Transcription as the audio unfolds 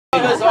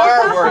Others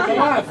are working.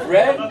 Come on,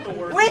 Fred.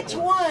 Which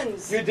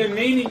ones? You're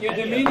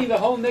demeaning the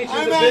whole nature of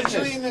the I'm business.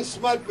 actually in the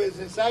smut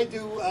business. I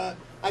do.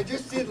 I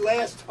just did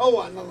Last Hoe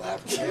on the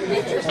Left.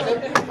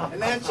 Interested?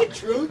 And that's the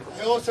truth.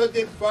 I also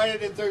did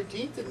Friday the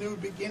 13th, A New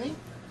Beginning.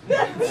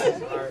 I'm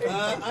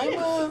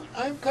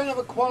kind of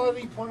a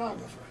quality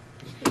pornographer.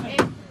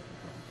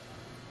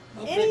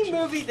 Any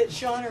movie that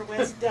Sean or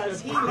Wes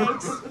does, he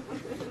makes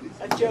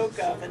a joke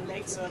of and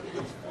makes a...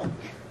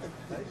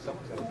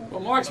 Well,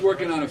 Mark's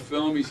working on a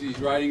film. He's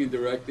writing and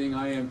directing.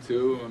 I am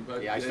too.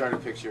 But Yeah, I started a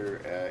picture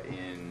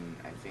in,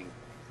 I think,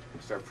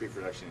 we started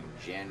pre-production in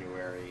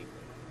January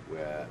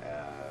with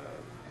a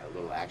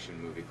little action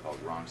movie called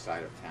Wrong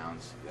Side of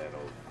Towns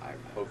that'll,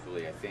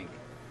 hopefully, I think,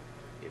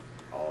 if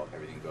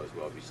everything goes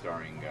well, be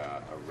starring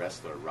a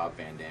wrestler, Rob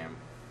Van Dam.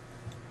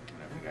 I don't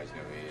know if you guys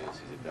know who he is.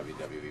 He's a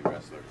WWE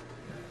wrestler.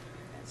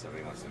 And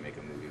somebody wants to make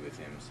a movie with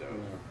him, so...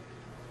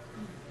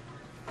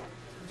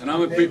 And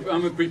I'm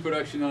a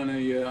pre-production on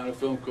a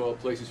film called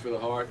Places for the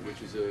Heart,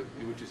 which is a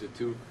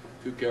two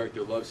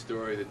character love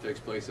story that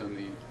takes place on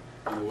the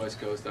West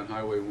Coast on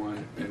Highway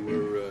 1, and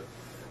we're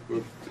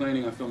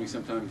planning on filming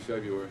sometime in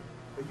February.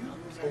 Were you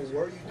doing a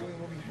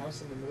movie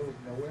House in the Middle of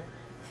Nowhere?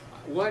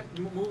 What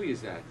movie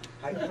is that?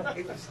 I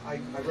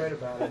read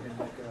about it in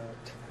like a...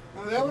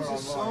 No, that was a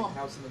song.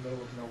 House in the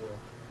Middle of Nowhere.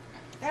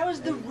 That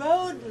was the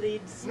road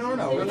leads. No.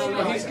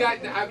 He's got.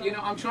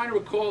 I'm trying to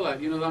recall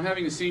that. I'm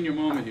having a senior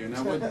moment here.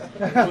 Now,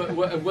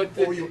 what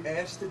were you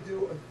asked to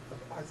do?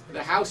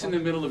 The House in the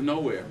Middle of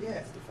Nowhere.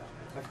 Yeah.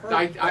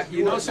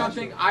 You know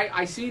something?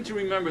 I seem to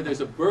remember.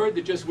 There's a bird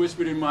that just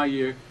whispered in my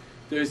ear.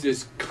 There's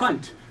this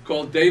cunt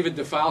called David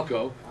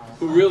DeFalco,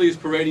 who really is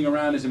parading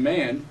around as a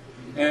man,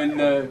 and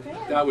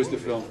that was the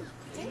film.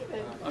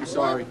 I'm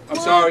sorry.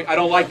 I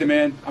don't like the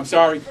man. I'm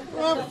sorry.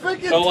 We're on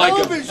freaking Don't like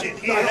him. television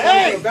here.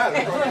 Hey! What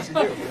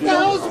the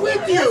hell's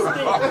with you?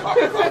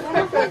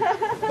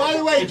 By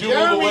the way,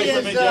 Jeremy's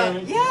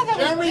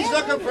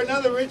looking for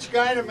another rich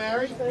guy to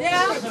marry.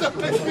 Yeah.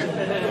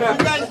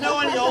 You guys know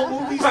any old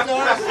movie stars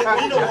that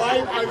need a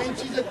wife? I mean,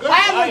 she's a good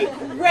I wife.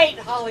 have a great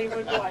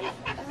Hollywood wife.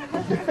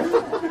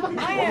 One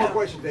more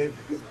question, Dave.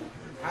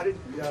 How did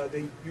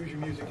they use your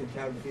music in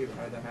Cabin Fever?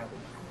 How did that happen?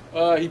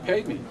 He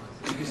paid me.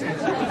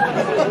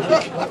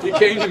 He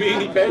came to me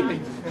and he paid me.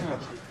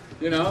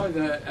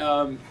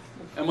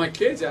 And my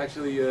kids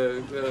actually,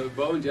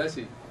 Bo and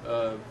Jesse,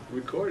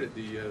 recorded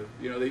the.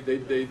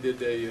 They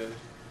did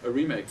a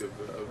remake of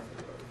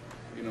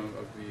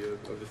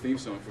the theme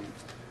song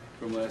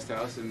from Last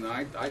House, and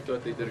I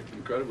thought they did an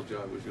incredible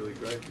job. It was really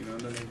great.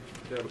 And then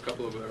they have a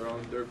couple of their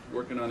own. They're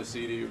working on a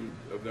CD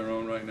of their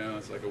own right now.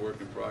 It's like a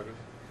work in progress.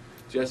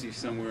 Jesse's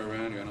somewhere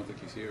around here. I don't think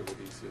he's here, but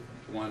he's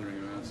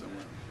wandering around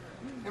somewhere.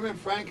 Him and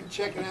Frank are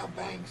checking out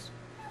banks.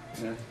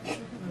 Yeah.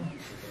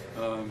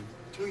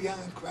 Too young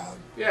a crowd.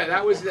 Yeah,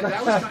 that was kind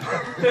of,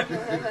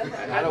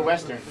 not a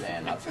Western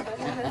fan.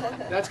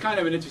 That's kind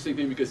of an interesting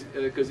thing because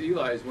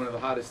Eli is one of the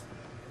hottest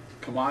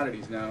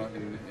commodities now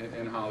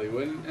in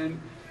Hollywood,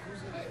 and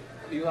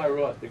Eli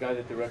Roth, the guy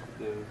that directed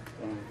the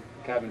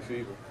Cabin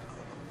Fever,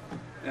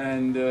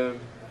 and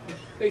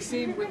they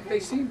seem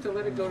to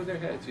let it go to their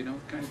heads, kind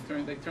of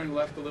they turn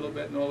left a little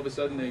bit, and all of a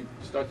sudden they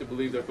start to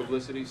believe their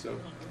publicity. So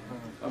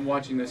I'm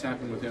watching this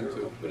happen with him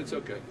too, but it's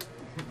okay.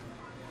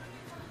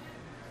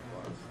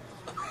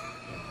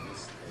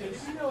 Did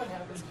you know what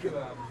happened to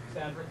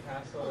Sandra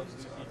Castle and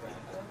Lucy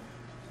Grantham?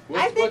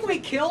 I think we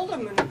killed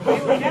them and they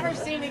were never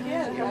seen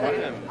again.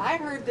 I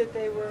heard that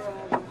they were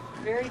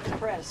very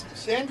depressed.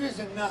 Sandra's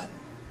a nut.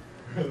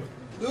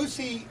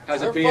 Lucy,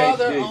 Has her a PhD.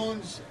 father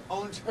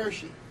owns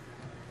Hershey,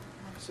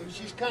 so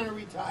she's kind of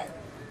retired.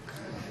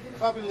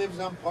 Probably lives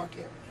on Park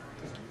Avenue.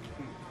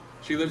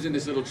 She lives in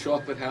this little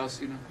chocolate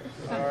house,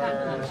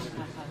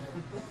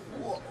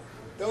 Whoa.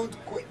 Don't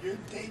quit your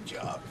day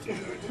job, dude.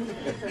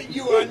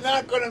 You are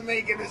not going to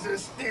make it as a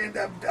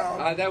stand-up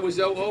dog. That was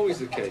always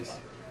the case.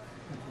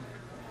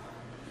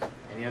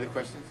 Any other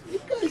questions? You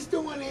guys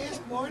don't want to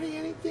ask Marty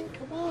anything?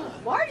 Come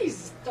on.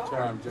 Marty's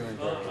star. I'm doing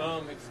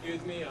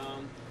excuse me,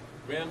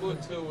 Rambo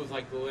 2 was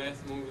like the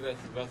last movie that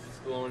Sylvester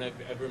Stallone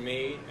ever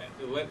made.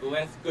 The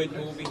last good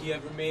movie he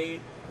ever made.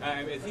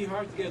 Is he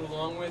hard to get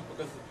along with?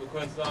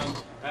 Because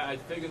I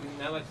figured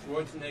now that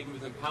Schwarzenegger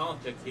was in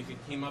politics, he could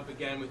team up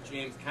again with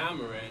James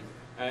Cameron.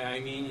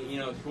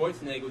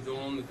 Schwarzenegger was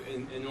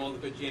in all the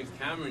good James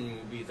Cameron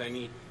movies. I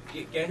mean,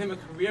 get him a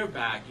career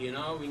back. We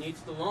need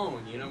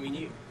Stallone.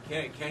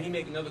 Can he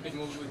make another good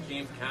movie with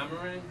James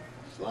Cameron?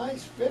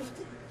 Slice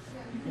 50.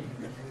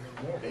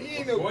 He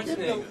ain't no kid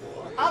no more.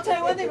 I'll tell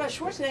you one thing about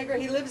Schwarzenegger.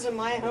 He lives in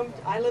my home.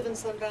 I live in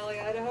Sun Valley,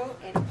 Idaho,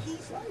 and he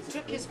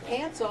took his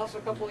pants off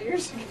a couple of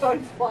years ago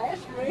and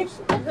flashed me.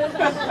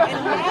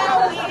 And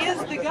now he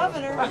is the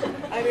governor.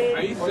 I mean,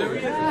 are you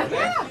serious?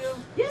 Yeah.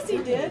 Yes,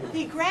 he did.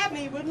 He grabbed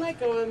me, wouldn't let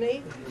go of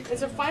me, and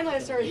so finally I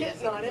started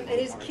hitting on him, and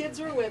his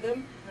kids were with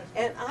him,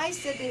 and I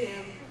said to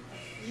him,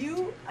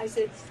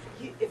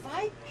 if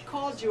I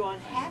called you on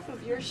half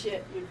of your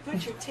shit, you'd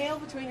put your tail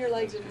between your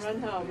legs and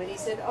run home. And he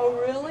said, oh,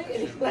 really?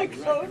 And he let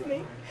go of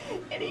me.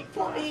 And he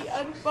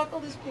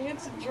unbuckled his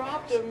pants and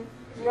dropped them.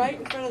 right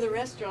in front of the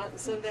restaurant in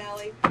Sun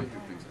Valley,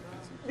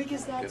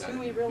 because that's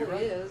who he really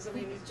is. I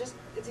mean,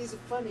 he's a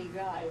funny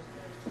guy.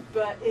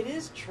 But it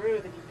is true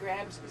that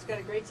he's got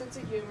a great sense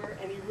of humor,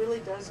 and he really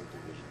does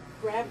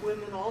grab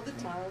women all the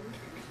time.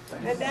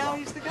 And now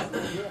he's the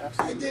governor.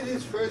 I did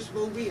his first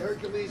movie,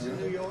 Hercules in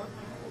New York,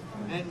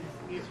 and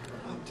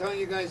I'm telling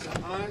you guys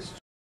the honest.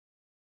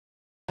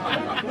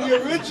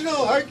 The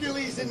original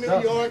Hercules in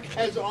New York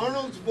has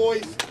Arnold's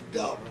voice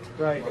dubbed.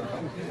 Right.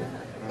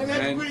 And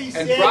that's pretty and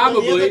sad. The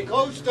probably- other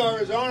co-star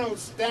is Arnold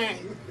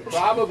Stang.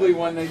 Probably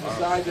when they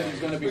decide that he's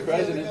going to be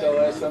president, they'll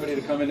ask somebody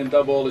to come in and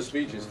dub all his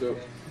speeches too.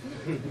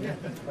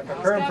 Like our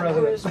current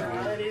president.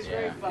 And he's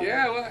very funny.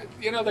 Yeah, well,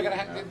 you know, they're going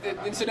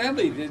to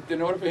incidentally,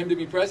 in order for him to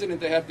be president,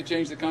 they have to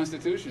change the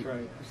Constitution.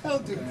 Right. He'll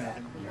do that.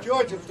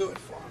 George will do it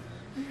for him.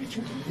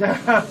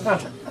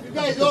 You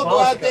guys all go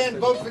out there and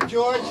vote for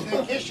George and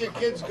then kiss your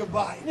kids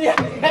goodbye. Yeah,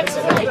 that's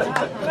right.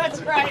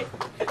 That's right.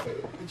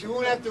 But you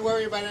won't have to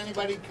worry about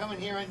anybody coming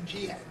here on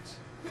jihads.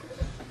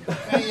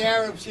 Any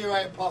Arabs here,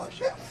 I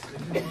apologize.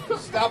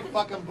 Stop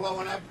fucking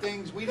blowing up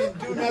things. We didn't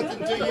do nothing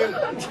to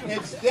you.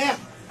 It's them,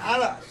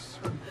 not us.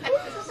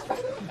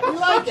 We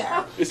like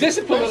Arabs. Is this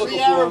a political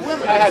Especially Arab forum?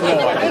 women. I had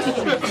no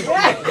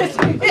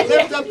idea. They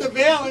lift up the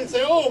veil and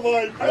say, "Oh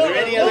my God." Are there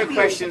any other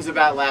questions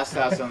about Last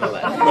House on the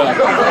Left?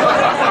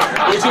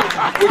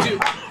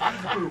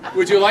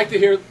 Would you like to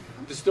hear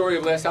the story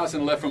of Last House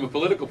on the Left from a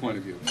political point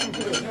of view?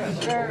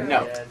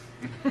 No.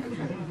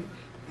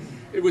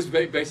 It was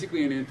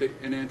basically an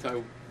anti-violence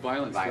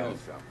film.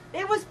 Violence film.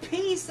 It was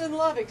peace and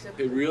love, except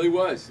It really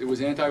was. It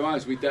was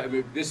anti-violence.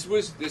 This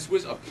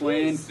was a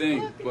planned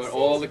thing, Look, it but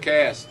all says- the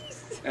cast,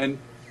 and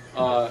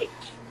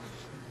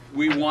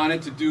we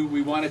wanted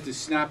to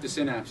snap the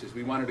synapses.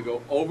 We wanted to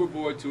go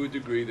overboard to a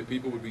degree that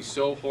people would be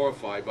so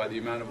horrified by the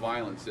amount of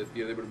violence that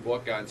they would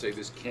walk out and say,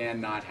 "This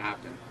cannot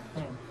happen."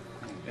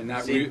 And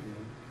that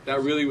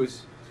really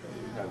was.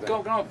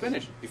 Go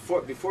finish.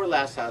 Before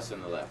Last House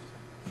on the Left,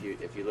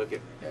 if you look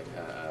at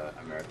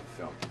American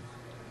film,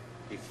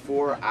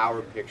 before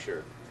our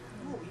picture,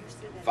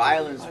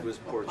 violence was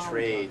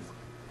portrayed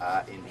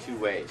in two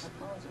ways.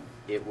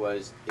 It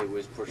was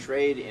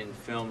portrayed in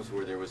films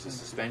where there was a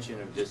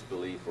suspension of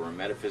disbelief or a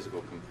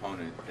metaphysical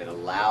component that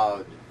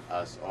allowed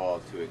us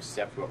all to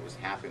accept what was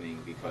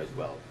happening because,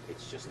 well,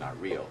 it's just not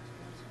real.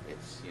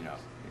 It's, you know,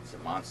 it's a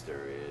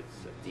monster, it's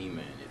a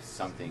demon, it's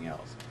something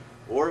else.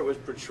 Or it was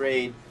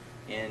portrayed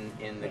in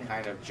the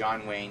kind of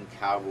John Wayne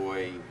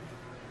cowboy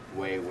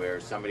way where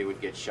somebody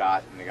would get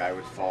shot and the guy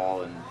would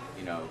fall, and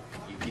you know,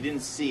 you didn't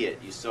see it.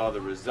 You saw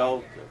the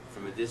result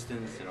from a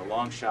distance in a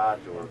long shot,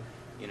 or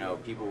you know,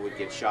 people would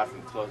get shot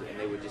from close and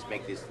they would just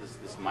make this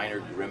minor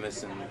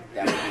grimace, and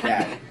that would be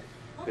that.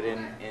 But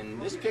in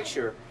this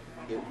picture,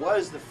 it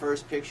was the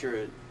first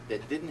picture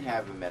that didn't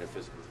have a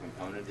metaphysical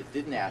component. It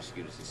didn't ask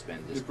you to suspend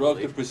disbelief. It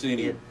broke the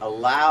proscenium. It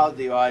allowed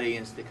the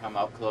audience to come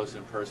up close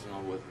and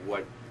personal with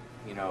what,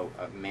 you know,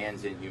 a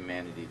man's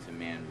inhumanity to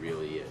man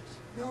really is.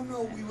 No,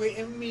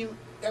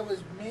 that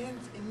was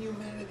man's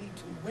inhumanity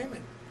to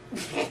women.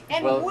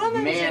 and Well,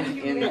 women's man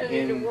inhumanity to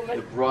in women.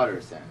 the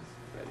broader sense.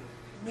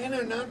 Men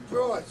are not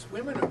broads.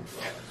 Women are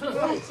broads.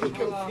 Why is he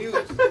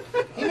confused?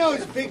 He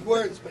knows big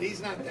words, but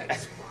he's not that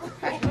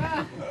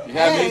smart. You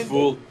have me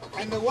fooled.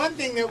 And the one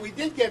thing that we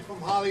did get from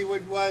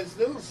Hollywood was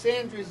little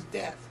Sandra's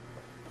death.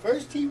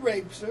 First he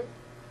rapes her,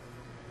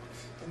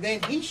 and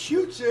then he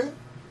shoots her.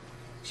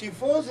 She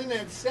falls in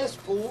that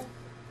cesspool,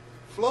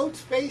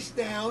 floats face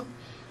down,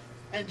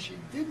 and she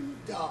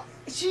didn't die.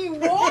 She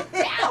walked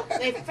out.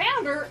 They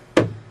found her.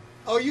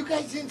 Oh, you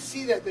guys didn't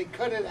see that. They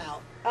cut it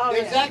out. Oh,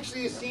 There's yeah.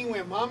 actually a scene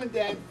where Mom and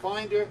Dad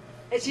find her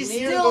And she's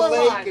near still the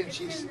alive. lake, and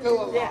she's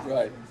still alive. Yeah.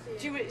 Right.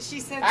 She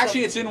said Actually,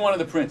 something. it's in one of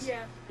the prints.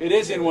 Yeah. It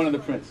is in one of the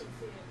prints.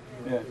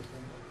 Yeah.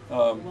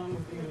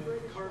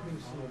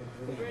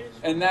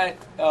 And that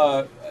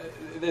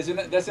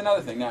that's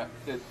another thing. Now,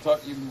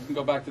 you can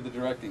go back to the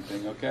directing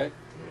thing, okay?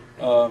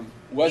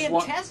 Wes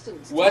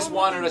intestines. Wes Total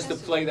wanted us to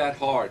intestines. play that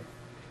hard,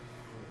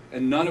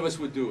 and none of us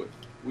would do it.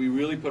 We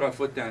really put our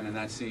foot down in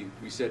that scene.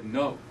 We said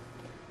no.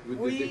 We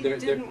They're-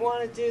 didn't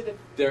want to do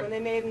they're- when they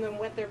made them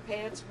wet their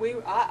pants.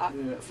 Yeah.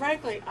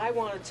 Frankly, I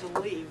wanted to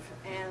leave,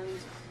 and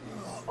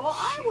well,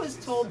 I was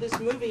told this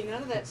movie,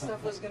 none of that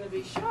stuff was going to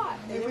be shot,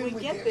 and then Even we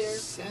with get their there.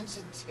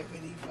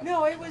 sensitivity.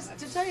 No, it was,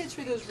 to tell you the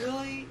truth, it was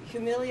really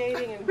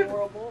humiliating and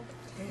horrible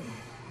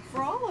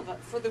for all of us.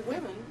 For the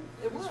women,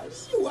 it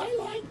was. Ooh, I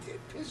liked it.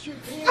 Piss your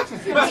pants.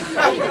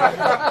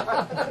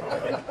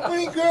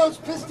 Many girls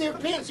piss their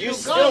pants. You No,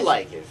 still guys,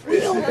 like it. We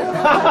don't.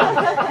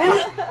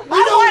 I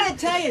want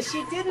to tell you,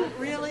 she didn't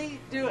really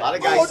do A it. lot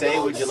of guys Oh, say,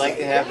 no, "Would you like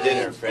to have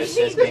dinner?" Fred She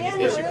says, "Can you didn't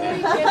piss your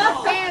really pants?" get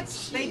her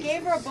pants. They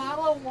gave her a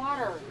bottle of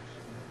water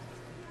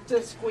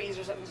to squeeze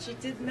or something. She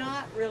did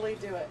not really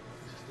do it.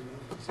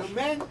 So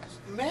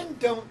men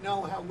don't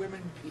know how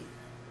women pee.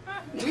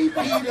 We pee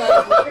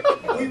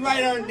like we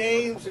write our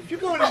names. If you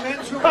go in a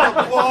men's room or a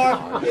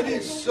bar, it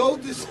is so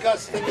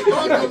disgusting. You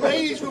go into the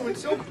ladies' room,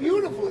 it's so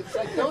beautiful. It's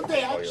like, don't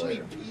they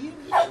actually pee?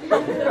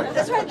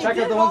 That's right. Check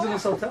out the ones in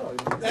this hotel.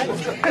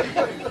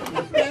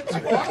 That's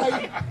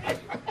why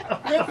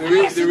we're The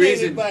fascinated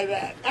reason- by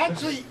that.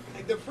 Actually,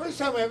 the first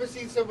time I ever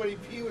seen somebody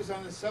pee was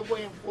on the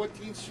subway on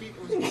 14th Street.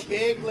 It was a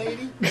big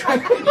lady.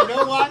 And you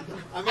know what?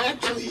 I'm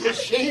actually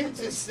ashamed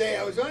to say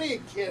I was only a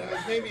kid. I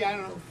was maybe, I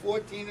don't know,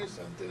 14 or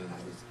something, and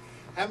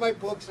I had my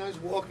books and I was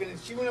walking, and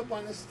she went up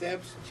on the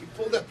steps and she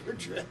pulled up her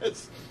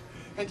dress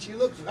and she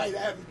looked right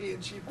at me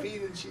and she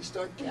peed and she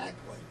started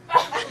cackling.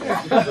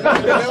 You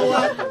know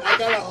what? I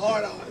got a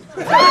hard on.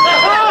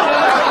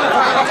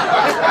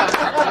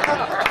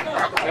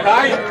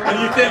 And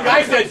you think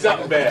I said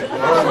something bad?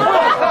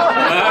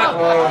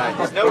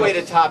 There's no way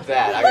to top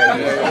that. I gotta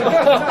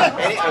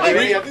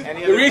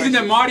The reason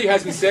that Marty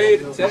hasn't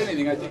said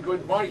anything, I think,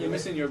 Marty, you're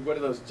missing your, what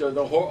are those,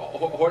 the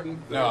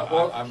Horton?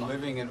 I'm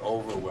living in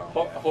overwhelm.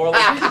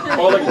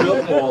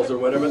 Horlick balls or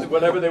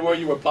whatever they were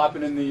you were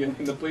popping in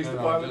the police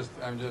department?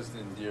 I'm just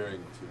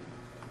endearing to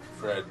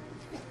Fred.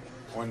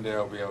 One day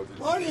I'll be able to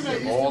Marty and I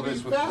do all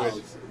used to this be with pals.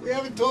 wit. We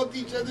haven't talked to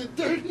each other in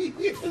 30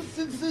 years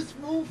since this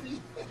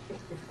movie.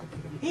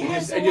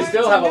 And you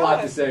still have a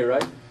lot to say,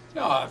 right?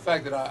 No, the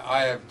fact that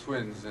I have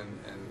twins, and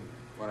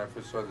when I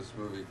first saw this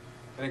movie,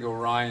 I think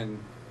Orion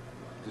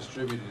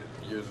distributed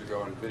it years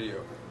ago on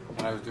video,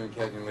 and I was doing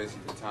Cagney and Lacey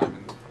at the time,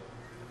 and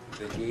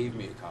they gave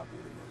me a copy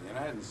of the movie, and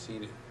I hadn't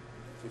seen it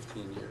in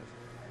 15 years.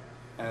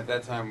 And at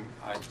that time,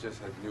 I just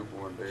had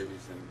newborn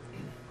babies, and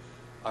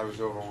I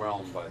was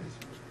overwhelmed by this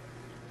movie.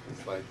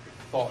 It's like the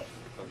thought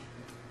of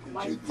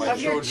my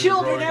your children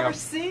children growing ever up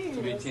seeing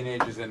to be this.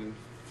 teenagers and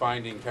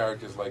finding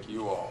characters like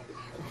you all.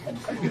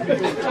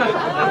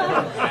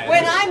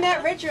 When I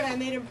met Richard, I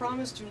made him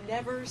promise to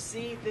never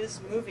see this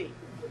movie.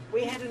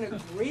 We had an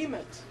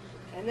agreement.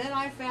 And then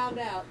I found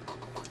out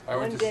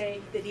one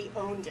day that he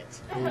owned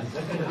it.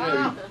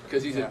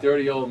 Because he's a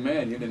dirty old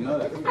man. You didn't know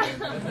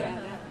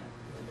that.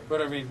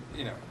 But I mean,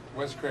 you know,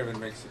 Wes Craven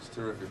makes such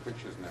terrific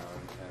pictures now,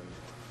 and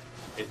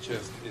it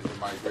just is a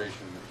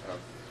migration of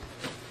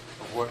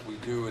what we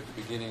do at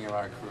the beginning of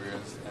our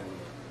careers,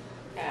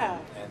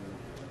 and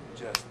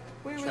just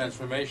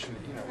transformation.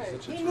 You know, Right.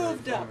 such a He terrific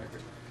moved up.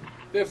 filmmaker.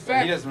 The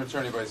effect. He doesn't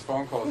return anybody's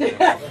phone calls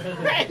anymore.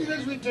 He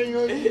doesn't return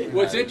yours.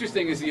 What's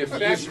interesting is the He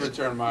effect. used to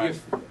return mine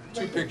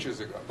 2 pictures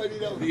ago. But he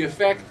don't. The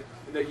effect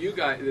that you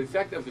guys, the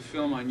effect of the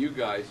film on you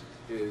guys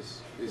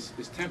is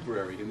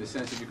temporary in the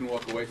sense that you can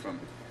walk away from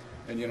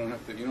it, and you don't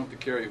have to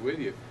carry it with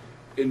you.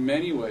 In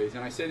many ways,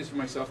 and I say this for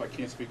myself, I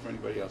can't speak for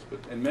anybody else, but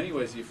in many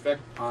ways, the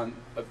effect on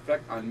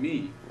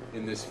me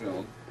in this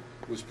film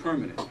was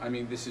permanent. I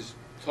mean, this is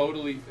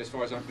totally, as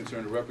far as I'm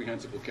concerned, a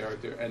reprehensible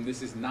character, and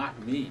this is not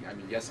me. I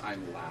mean, yes,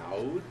 I'm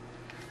loud,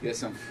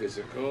 yes, I'm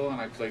physical, and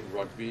I played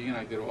rugby, and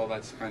I did all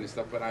that kind of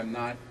stuff, but I'm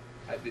not.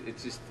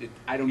 It's just,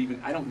 I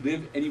don't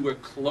live anywhere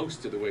close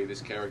to the way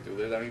this character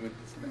lived. I don't even.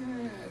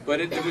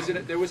 But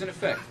there was an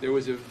effect. There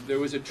was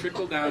a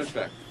trickle down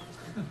effect.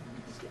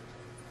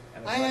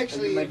 I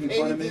actually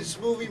hated this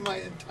movie my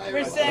entire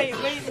We're life. saying,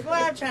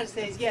 what I'm trying to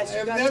say is, yes, I you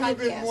have got never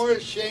been typecast. more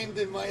ashamed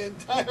in my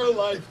entire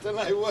life than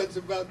I was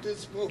about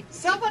this movie.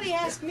 Somebody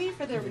asked me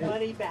for their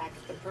money back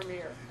at the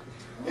premiere.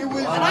 It was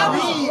And I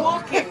was mean.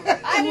 walking. I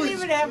It didn't was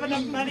even have enough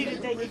mean. money to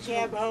take a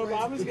cab home.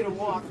 I was going to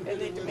walk,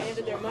 and they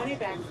demanded their money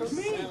back from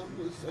me. The sound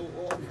was so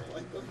awful. I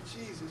thought,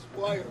 Jesus,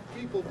 why are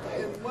people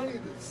paying money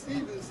to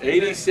see this?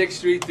 86th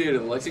Street Theater,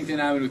 the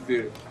Lexington Avenue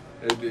Theater.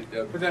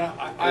 But then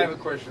I have a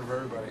question for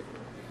everybody.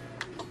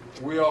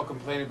 We all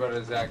complain about it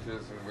as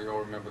actors, and we all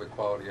remember the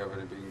quality of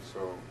it being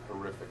so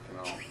horrific and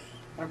all.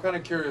 I'm kind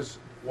of curious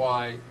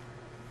why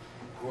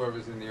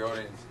whoever's in the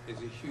audience is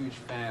a huge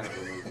fan of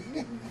the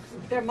movie.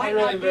 There might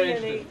really not be very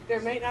any. interesting. There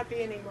may not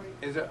be any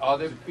more. Are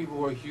there people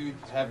who are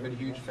have been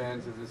huge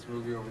fans of this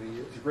movie over the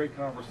years? It's a great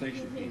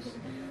conversation piece.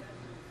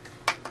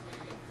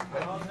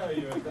 I'll tell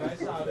you, I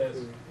saw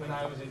this when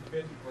I was in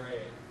 5th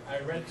grade. I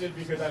rented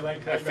because I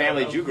liked What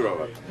family did you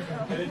grow up?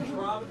 And it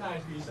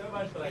traumatized me so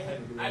much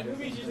that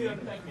movies usually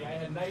don't affect me. I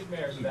had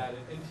nightmares about it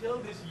until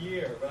this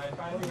year when I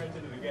finally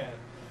rented it again.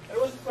 And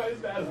it wasn't quite as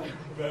bad as I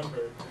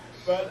remembered.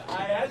 But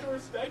I had to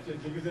respect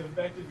it because it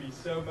affected me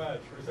so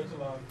much for such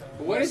a long time.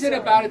 What is it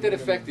about it that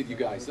affected you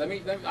guys?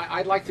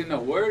 I'd like to know.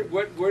 Where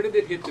did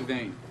it hit the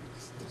vein?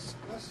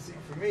 See,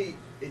 for me,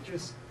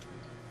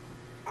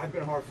 I've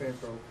been a horror fan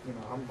for,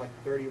 I'm like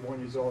 31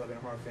 years old. I've been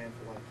a horror fan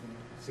for like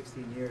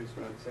 16 years,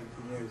 17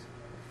 years.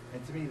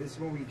 And to me, this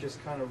movie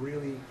just kind of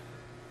really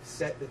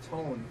set the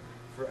tone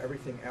for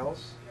everything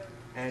else.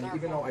 And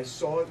even though I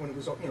saw it when it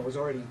was, it was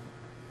already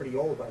pretty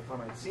old by the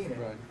time I'd seen it,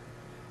 Right.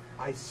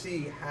 I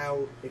see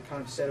how it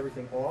kind of set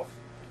everything off.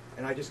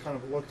 And I just kind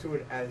of look to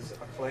it as a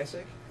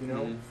classic,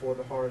 for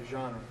the horror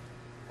genre.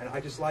 And I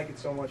just like it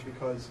so much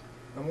because,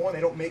 number one,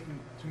 they don't make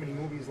too many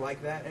movies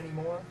like that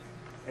anymore.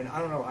 And I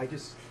don't know, I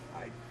just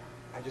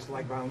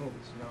like violent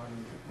movies,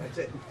 and that's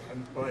it.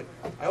 But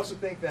I also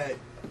think that,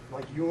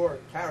 like your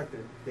character,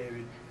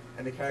 David,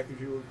 and the characters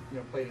you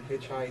played in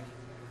Hitchhike,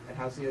 and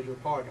House on the Edge of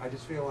the Park, I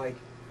just feel like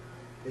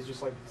it's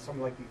just like some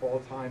of like the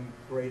all-time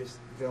greatest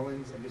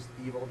villains and just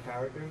evil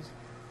characters.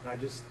 And I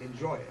just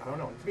enjoy it. I don't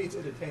know. To me, it's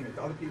entertainment.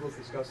 To other people, it's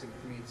disgusting.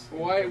 To me, it's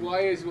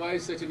Why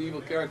is such an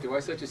evil character? Why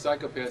is such a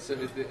psychopath so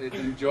it's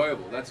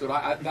enjoyable? That's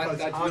what because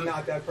that's I'm really,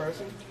 not that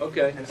person.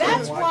 okay. And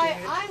That's so I'm why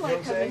watching it, I you know like what I'm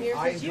coming saying? here,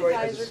 I 'cause enjoy you it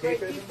guys as are great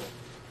escapism, people.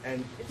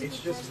 and It's it's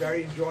a just good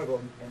very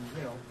enjoyable. And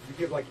you know, you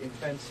give like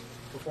intense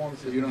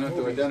performances. So you don't in have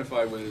to movies,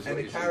 identify with it. is and what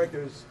the you're saying.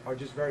 characters are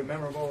just very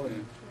memorable, and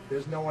Yeah.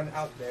 there's no one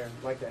out there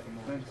like that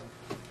anymore. Thanks.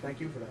 So,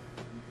 thank you for that.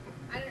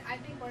 I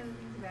think one of the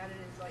things about it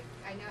is like,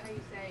 I know how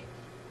you say,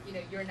 you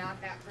know, you're not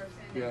that person,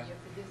 Yeah. and you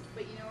have to just,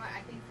 but you know what,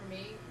 I think for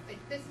me, like,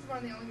 this is one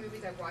of the only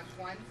movies I've watched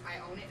once, I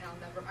own it, and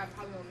I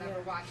probably will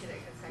never watch it a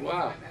second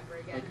Wow. time ever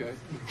again. Okay.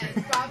 And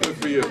it's probably Good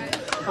for you. no,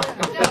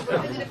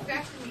 because it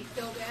affected me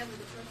so badly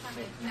the first time,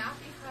 and it's not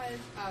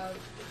because of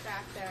the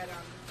fact that the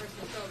person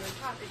is so over the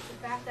top, it's the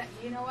fact that,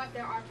 you know what,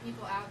 there are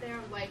people out there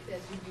like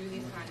this who do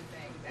these kind of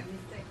things, and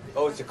these things.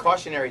 Oh, it's a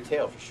cautionary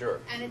tale for sure.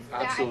 And it's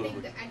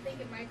Absolutely. I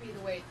think it might be the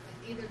way,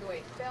 either the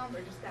way it's filmed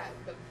or just that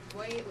the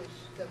way it was,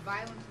 the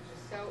violence was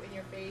just so in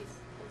your face.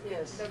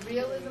 Yes. The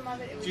realism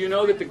of it. It was Do you just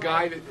know that the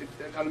kind guy of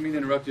that, I don't mean to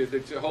interrupt you,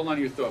 hold on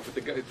to your thought, but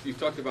the guy, you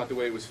talked about the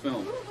way it was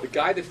filmed. The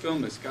guy that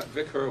filmed this,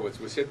 Vic Hurwitz,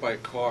 was hit by a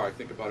car, I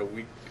think about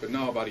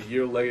a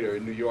year later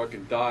in New York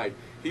and died.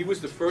 He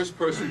was the first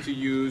person to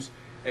use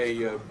a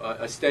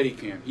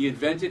Steadicam. He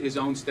invented his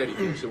own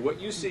Steadicam. So what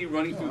you see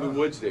running through the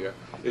woods there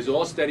is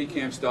all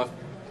Steadicam stuff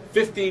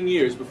 15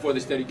 years before the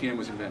Steadicam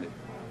was invented.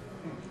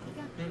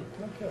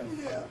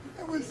 Yeah,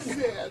 that was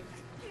sad.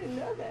 I didn't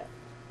know that.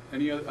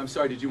 Any other, I'm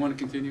sorry, did you want to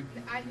continue?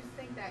 I just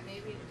think that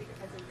maybe it's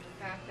because of the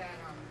fact that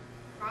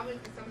probably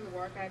because some of the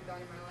work I've done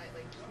in my life,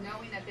 like just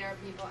knowing that there are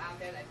people out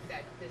there that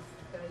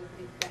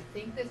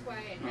think this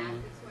way and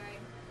act this way.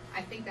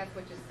 I think that's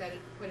what just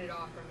put it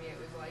off for me. It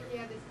was like,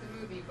 yeah, this is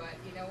a movie, but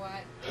you know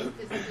what?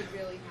 This could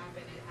really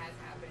happen. It has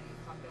happened.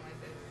 Something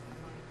like this.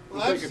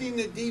 Well, I've seen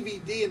the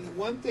DVD, and the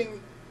one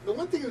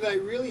thing that I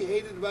really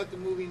hated about the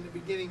movie in the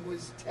beginning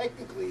was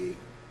technically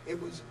it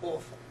was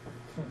awful.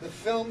 The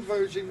film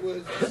version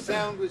was, the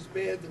sound was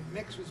bad, the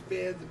mix was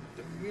bad,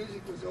 the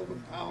music was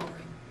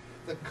overpowering,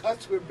 the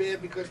cuts were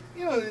bad because,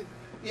 you know, the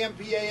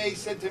MPAA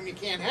said to them, you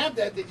can't have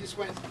that. They just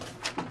went,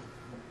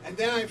 and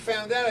then I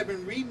found out, I've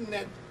been reading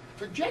that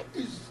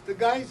projectors, the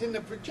guys in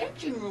the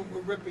projection room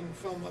were ripping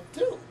film up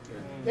too.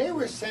 They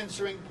were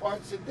censoring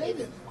parts that they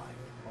didn't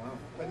like. Wow.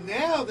 But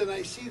now that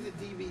I see the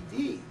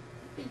DVD,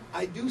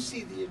 I do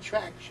see the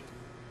attraction.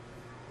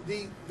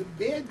 The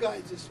bad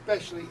guys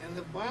especially, and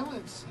the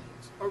violent scenes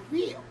are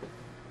real.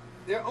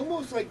 They're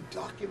almost like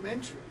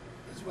documentary,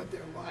 is what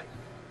they're like.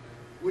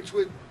 Which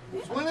was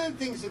one of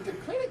the things that the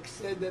critics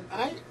said that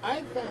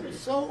I found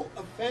so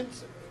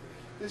offensive.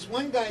 This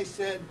one guy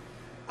said,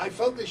 I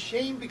felt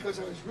ashamed because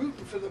I was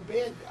rooting for the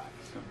bad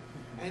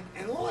guys.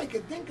 And all I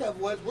could think of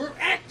was, we're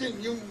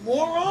acting, you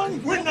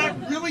moron! We're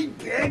not really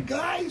bad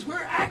guys,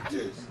 we're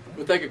actors!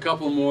 We'll take a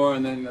couple more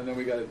and then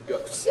we got to go.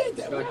 Who said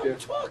that? Back Well, there. I'm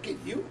talking,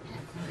 you.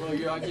 Well,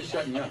 yeah, I'm just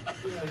shutting you up.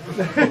 One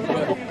of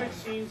my favorite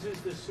scenes is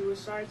the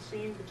suicide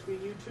scene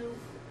between you two.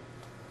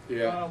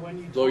 Yeah. When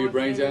you Blow your talked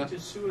brains him out? into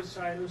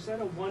suicide. Was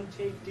that a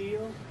one-take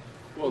deal?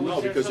 Well, Or was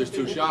no, that because there's two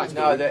something- shots.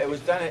 No, it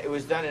was done. It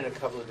was done in a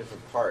couple of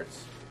different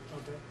parts.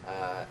 Okay.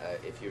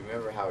 If you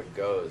remember how it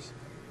goes,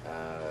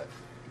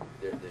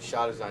 the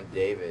shot is on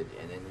David,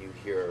 and then you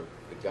hear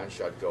the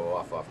gunshot go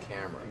off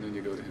camera. And then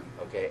you go to him.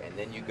 Okay, and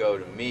then you go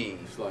to me,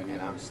 Sliding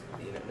and in.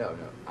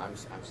 I'm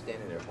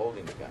standing there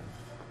holding the gun,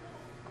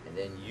 and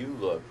then you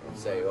look and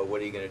say, oh,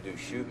 what are you going to do?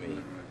 Shoot me?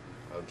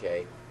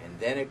 Okay, and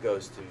then it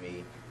goes to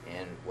me,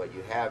 and what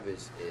you have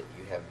is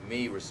you have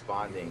me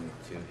responding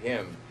to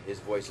him. His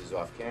voice is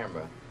off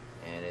camera,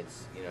 and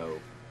it's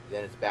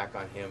then it's back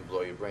on him.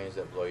 Blow your brains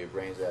up. Blow your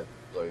brains up.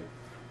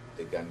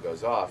 The gun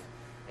goes off,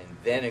 and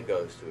then it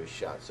goes to a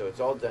shot. So it's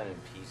all done in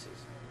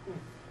pieces.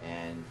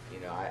 And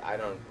I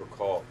don't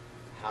recall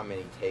how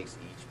many takes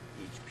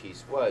each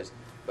piece was,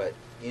 but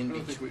I in don't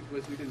each think we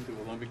didn't do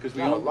a lot because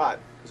we not a don't- lot,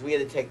 because we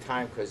had to take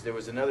time because there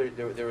was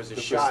there was a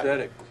the shot.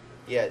 prosthetic.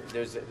 Yeah,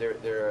 there's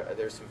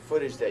some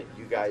footage that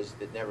you guys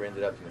that never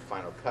ended up in the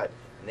final cut,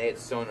 and they had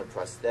sewn a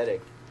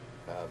prosthetic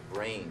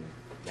brain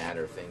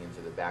matter thing into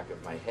the back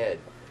of my head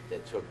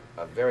that took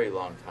a very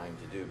long time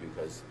to do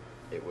because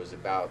it was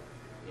about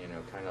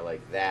kind of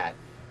like that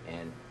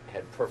and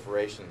had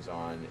perforations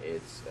on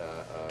its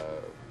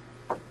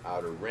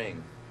outer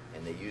ring,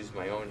 and they used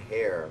my own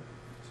hair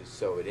to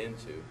sew it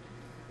into,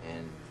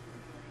 and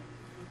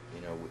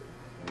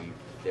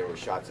there were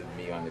shots of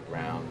me on the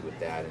ground with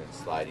that and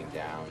sliding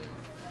down.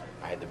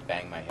 I had to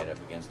bang my head up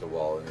against the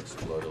wall and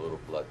explode a little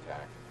blood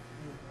pack.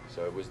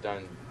 So it was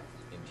done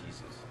in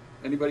pieces.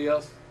 Anybody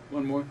else?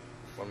 One more?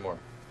 One more.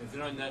 Is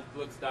it on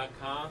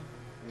Netflix.com?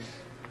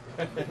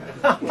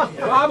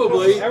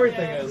 Probably.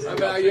 Everything is.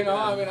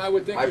 I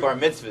would think. My bar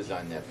mitzvah's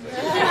on Netflix.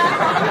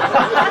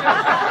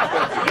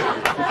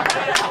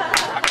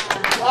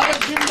 A lot of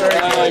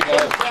I like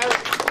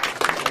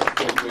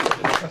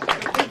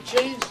big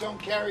chains don't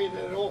carry it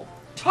at all.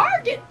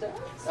 Target It does.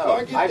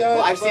 Oh, Spark it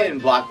does, I've seen it but-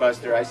 in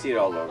Blockbuster. I see it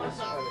all over.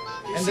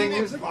 You And seen they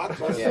it? use it?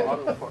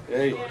 Yeah.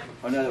 Hey,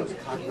 Oh no, that was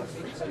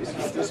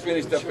Cockbuster. just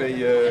finished up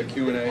a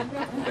Q&A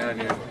down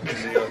here in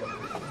New York.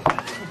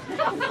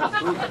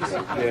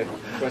 Yeah,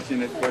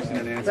 question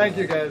and answer. Thank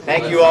you, guys.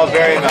 Thank you all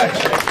very much.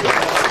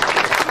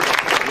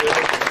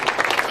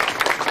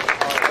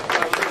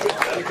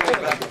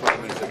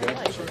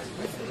 All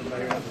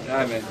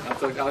right, man. I'll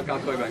call you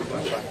back.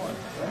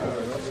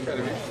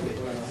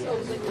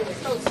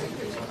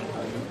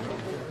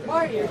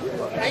 Mario.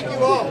 Thank you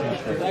all.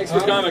 Thanks for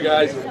coming,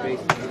 guys.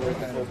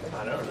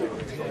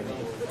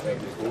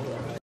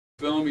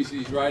 Film,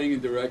 he's writing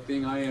and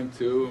directing. I am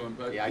too.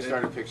 But Yeah, I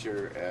started a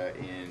picture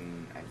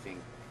in, I think,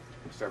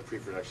 we started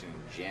pre-production in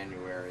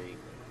January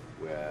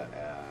with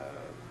a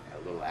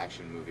little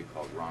action movie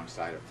called Wrong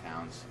Side of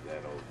Towns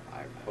that'll,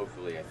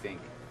 hopefully, I think,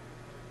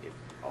 if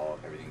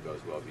everything goes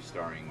well, be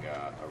starring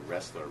a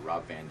wrestler,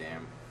 Rob Van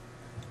Dam.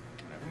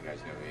 I don't know if you guys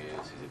know who he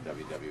is. He's a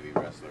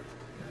WWE wrestler.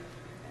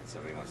 And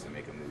somebody wants to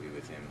make a movie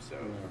with him, so...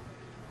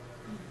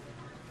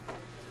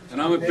 And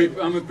I'm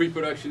in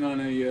pre-production on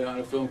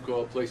a film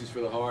called Places for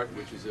the Heart,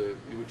 which is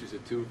a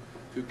two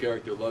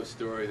character love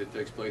story that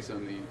takes place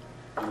on the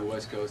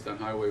West Coast on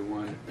Highway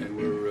 1, and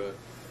we're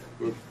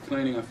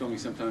planning on filming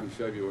sometime in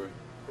February.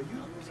 Were you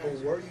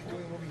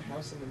doing a movie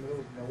House in the Middle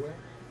of Nowhere?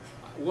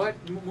 What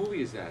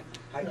movie is that?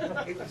 I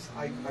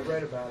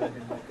read about it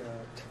in like a...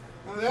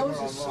 No, that was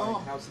a somewhere online,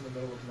 song. House in the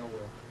Middle of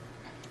Nowhere.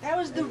 That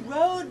was the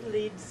road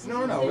leads.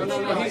 No.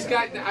 He's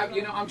got.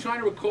 I'm trying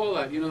to recall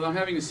that. I'm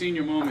having a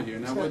senior moment here.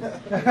 Now, what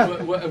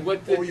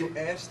Were you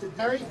asked to do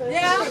Harry?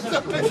 Yeah. You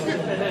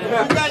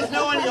guys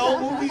know any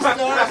old movie stars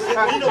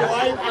that need a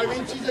wife? I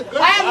mean, she's a good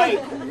I have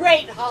wife. a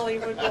great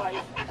Hollywood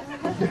wife. I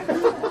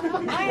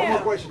One more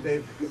am. question,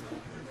 Dave.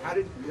 How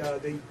did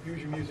they use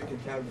your music in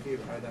Cabin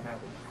Fever? How did that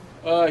happen?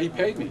 He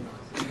paid me.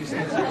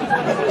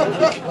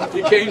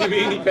 He came to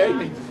me and he paid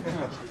me.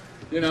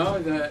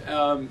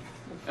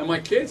 And my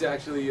kids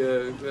actually,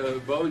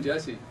 Bo and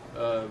Jesse,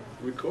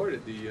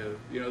 recorded the.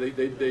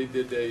 They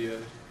did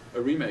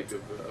a remake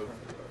of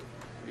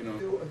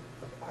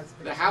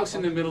The House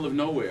in the Middle of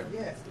Nowhere.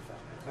 Yeah.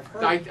 I've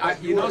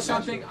heard You know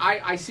something?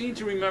 I seem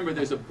to remember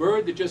there's a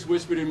bird that just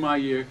whispered in my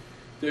ear.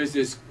 There's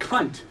this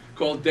cunt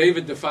called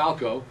David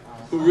DeFalco,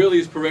 who really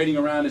is parading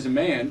around as a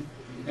man,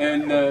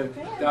 and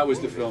that was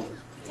the film.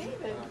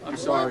 I'm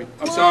sorry.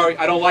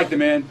 I don't like the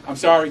man. I'm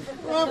sorry.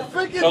 We're on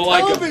freaking Don't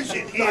like him.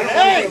 television here.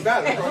 Hey!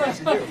 What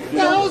the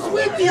hell's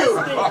with you?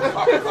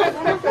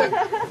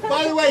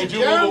 By the way,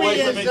 Jeremy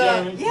is,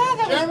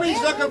 Jeremy's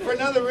looking for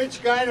another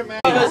rich guy to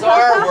marry. Those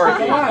are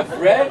working. Come on,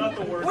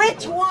 Fred.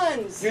 Which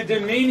ones? You're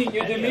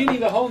demeaning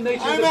the whole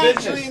nature of I'm the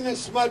actually business. in the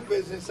smut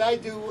business. I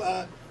do,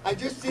 I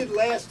just did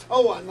Last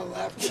Hoe on the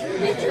Left, if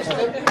you're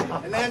interested,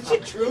 and that's the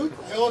truth.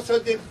 I also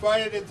did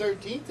Friday the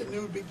 13th, A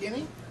New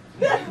Beginning.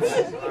 I'm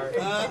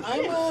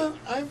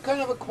kind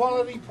of a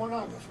quality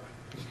pornographer.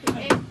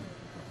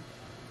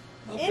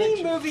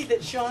 Any movie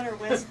that Sean or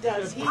Wes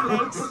does, he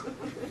makes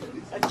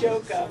a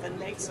joke of and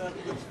makes a...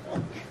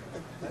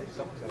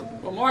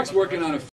 Well, Mark's working on a